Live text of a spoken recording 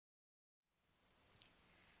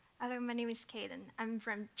Hello, my name is Kaelyn. I'm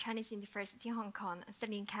from Chinese University, Hong Kong,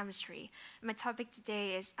 studying chemistry. My topic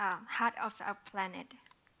today is heart of our planet.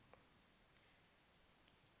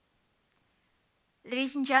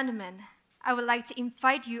 Ladies and gentlemen, I would like to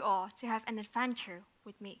invite you all to have an adventure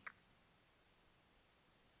with me.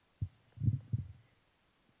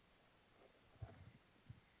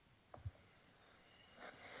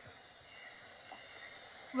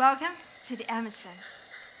 Welcome to the Amazon,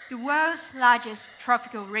 the world's largest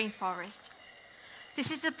tropical rainforest.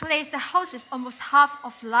 This is a place that houses almost half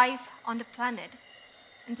of life on the planet.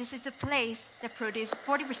 And this is a place that produces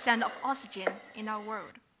 40% of oxygen in our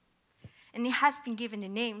world. And it has been given the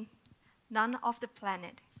name, None of the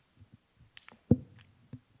Planet.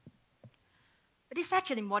 But it's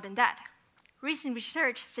actually more than that. Recent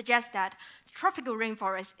research suggests that the tropical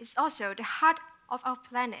rainforest is also the heart of our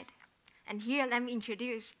planet. And here, let me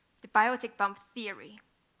introduce the biotic bump theory.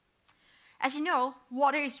 As you know,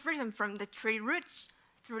 water is driven from the tree roots,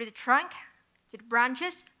 through the trunk, to the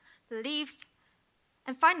branches, the leaves,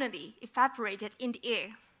 and finally evaporated in the air.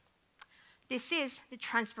 This is the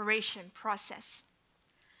transpiration process.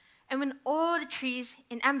 And when all the trees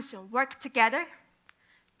in Amazon work together,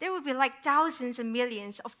 there will be like thousands and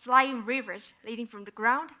millions of flying rivers leading from the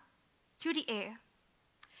ground to the air.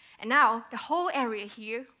 And now the whole area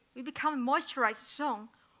here will become a moisturized zone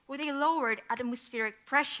with a lowered atmospheric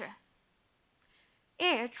pressure.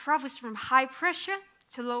 Air travels from high pressure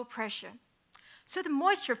to low pressure. So the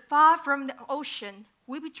moisture far from the ocean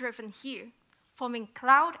will be driven here, forming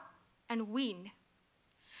cloud and wind.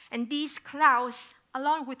 And these clouds,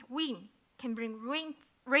 along with wind, can bring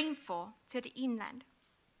rainfall to the inland.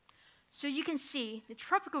 So you can see the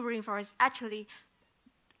tropical rainforest actually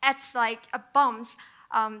acts like a bomb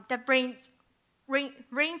that brings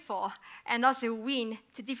rainfall and also wind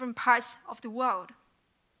to different parts of the world.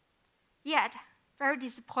 Yet, very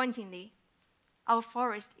disappointingly, our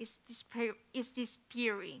forest is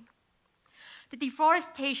disappearing. The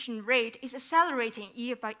deforestation rate is accelerating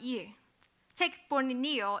year by year. Take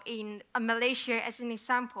Borneo in Malaysia as an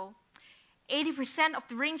example. 80% of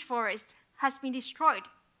the rainforest has been destroyed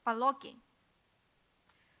by logging.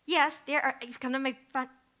 Yes, there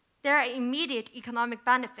are immediate economic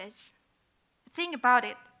benefits. Think about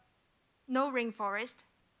it. No rainforest,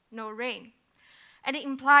 no rain. And it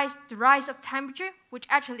implies the rise of temperature, which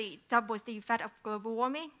actually doubles the effect of global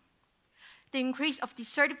warming, the increase of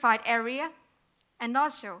desertified area, and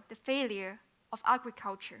also the failure of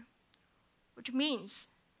agriculture, which means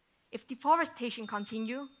if deforestation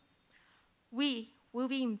continues, we will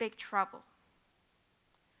be in big trouble.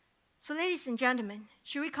 So ladies and gentlemen,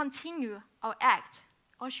 should we continue our act,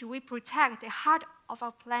 or should we protect the heart of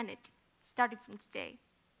our planet starting from today?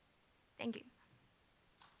 Thank you.